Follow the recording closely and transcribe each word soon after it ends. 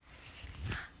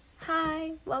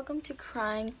welcome to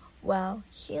Crying While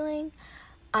Healing.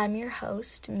 I'm your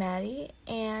host, Maddie,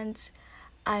 and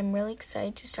I'm really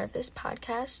excited to start this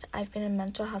podcast. I've been a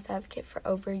mental health advocate for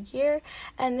over a year,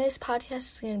 and this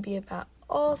podcast is going to be about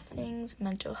all things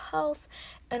mental health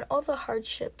and all the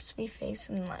hardships we face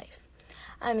in life.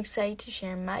 I'm excited to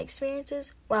share my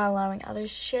experiences while allowing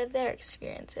others to share their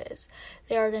experiences.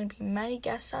 There are going to be many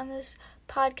guests on this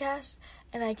podcast,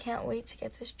 and I can't wait to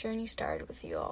get this journey started with you all.